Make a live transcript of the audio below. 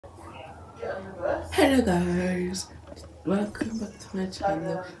Hello guys, welcome back to my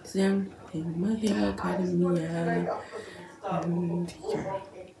channel. Today I'm playing My Hero Academia and yeah,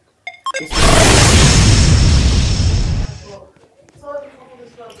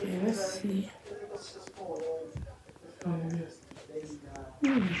 okay, let's see.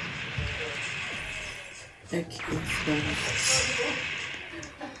 Hmm. Okay, let's go.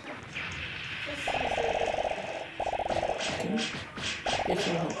 Okay, yes,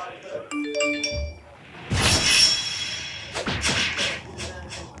 I know.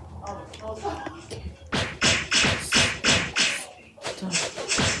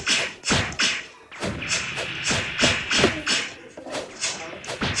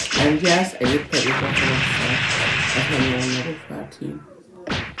 And yes, I did put this on for myself. That's my new level 13.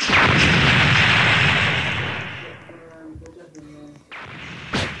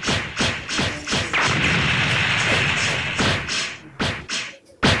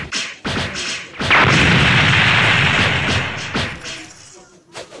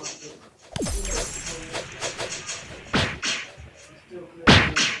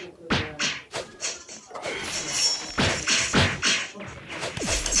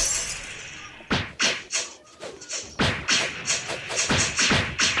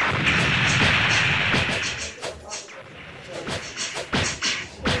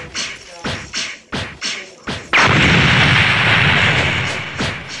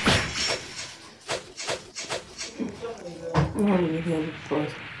 I'm not even here before.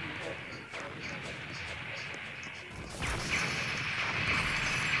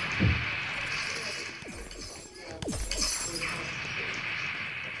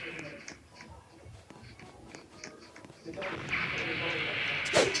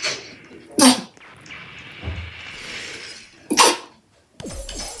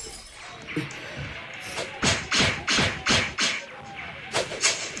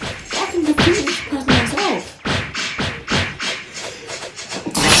 I can defeat this person myself.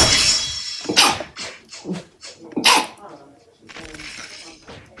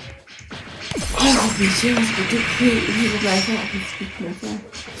 I will be serious, but defeat people myself. I can speak myself.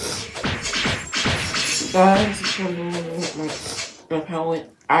 Guys, this one my palette.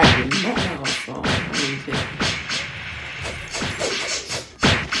 I did not know so anything.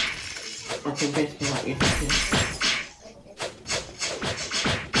 Okay, basically not anything.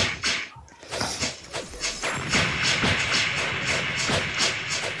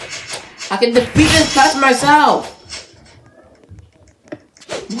 I can defeat this person myself!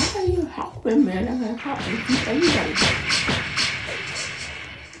 Why are you helping, man? I'm gonna help defeat anybody.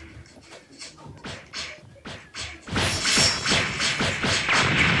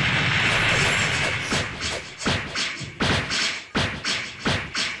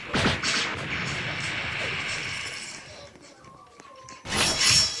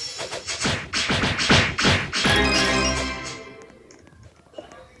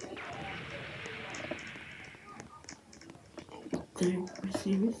 Okay,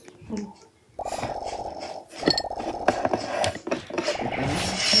 receive this one.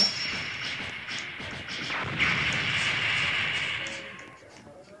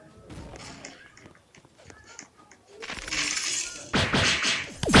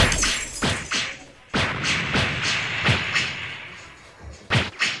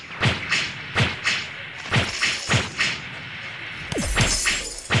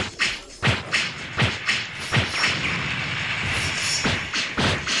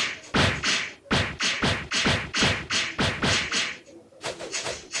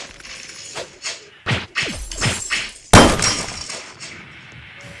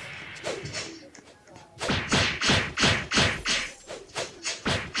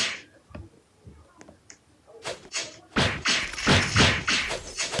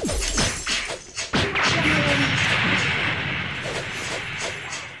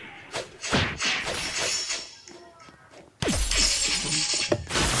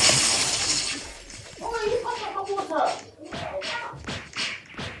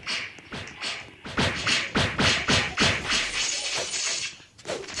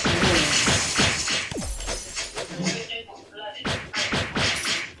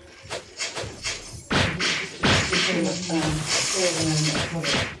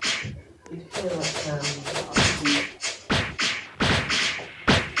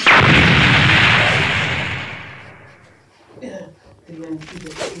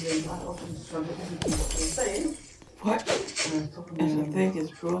 What? As I think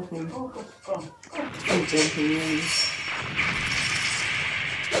it's broken. I'm jumping in.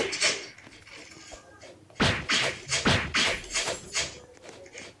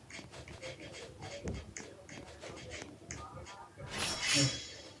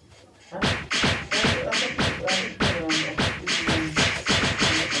 Can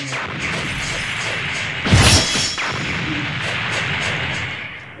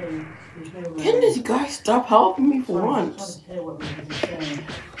this guy stop helping me for once?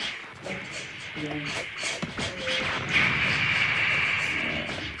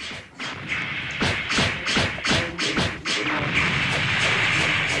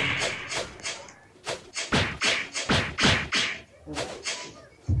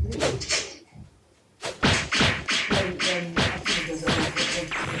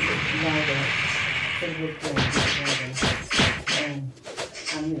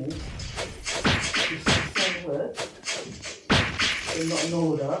 Not in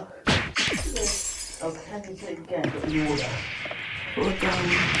order. Oh, can you do it again, but in order? We're done.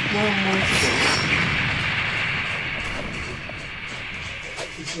 1 more to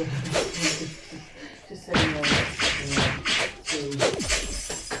go. Just say no.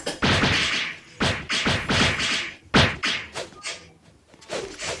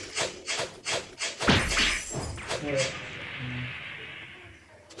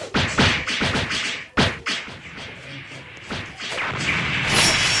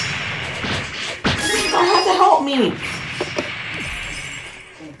 Help me!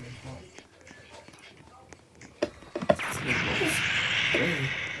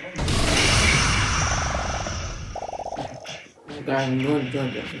 God, I'm going to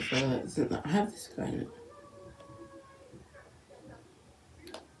judge us. I have this guy in it.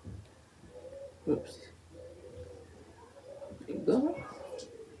 Oops. There you go.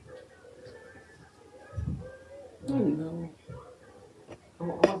 Oh no. I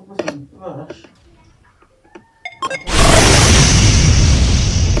wasn't rush.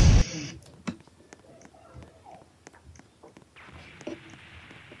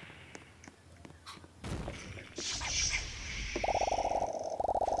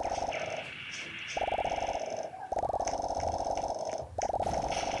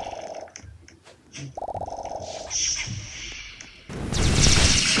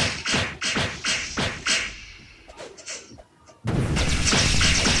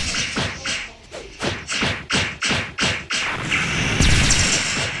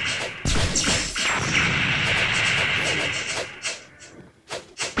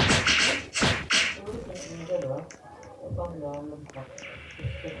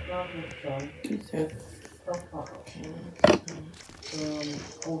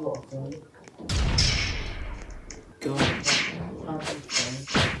 Whole lot of them. Go.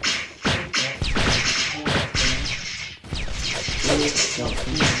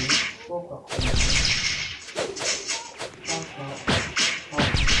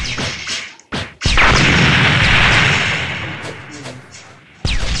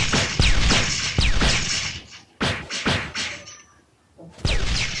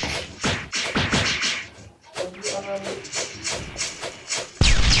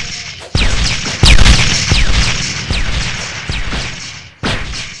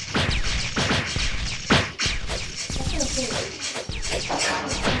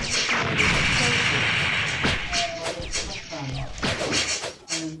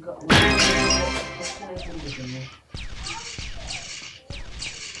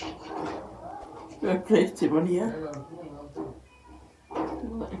 Place it on here.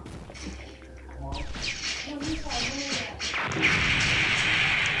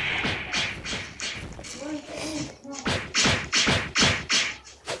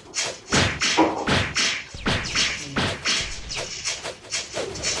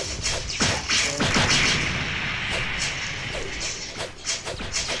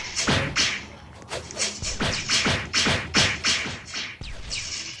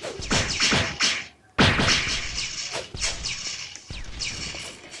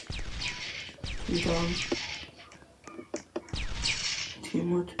 Done. 2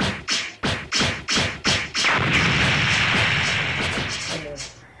 more to go.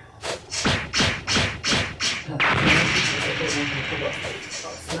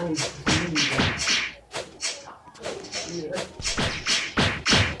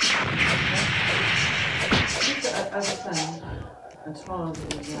 As I say, as far as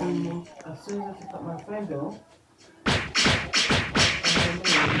soon as I pick up my phone bill,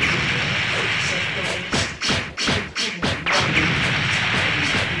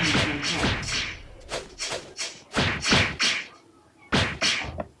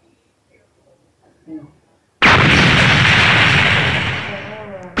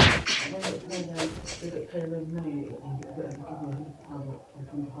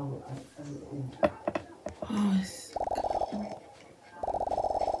 Oh, it's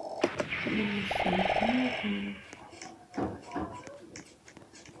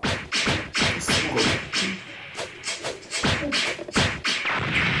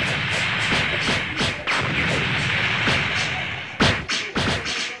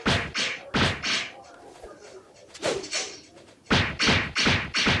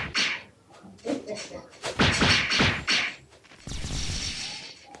Okay,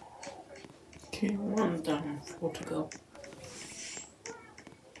 1 down, 4 to go.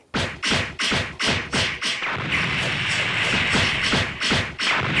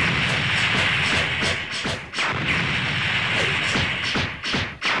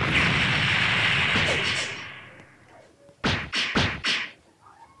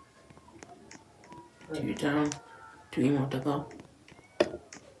 Two down, 3 more to go.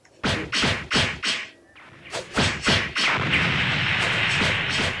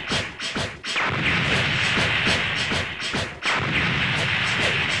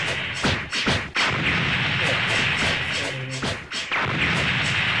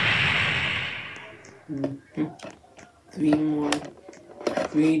 Mm-hmm. 3 more,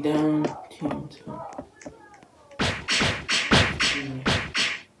 3 down, 2 to go.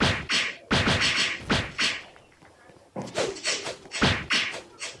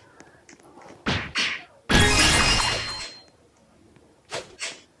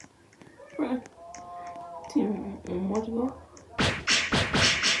 More to go.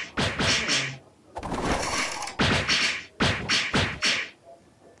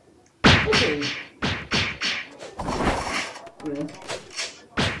 Okay. Yeah.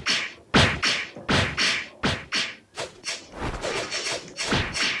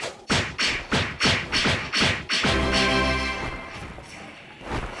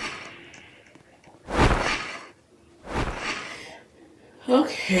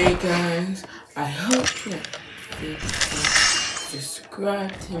 Okay guys, I hope you like this.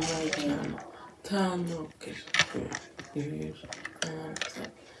 Subscribe to my channel, turn on notifications for videos, and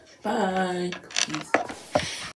bye. Peace.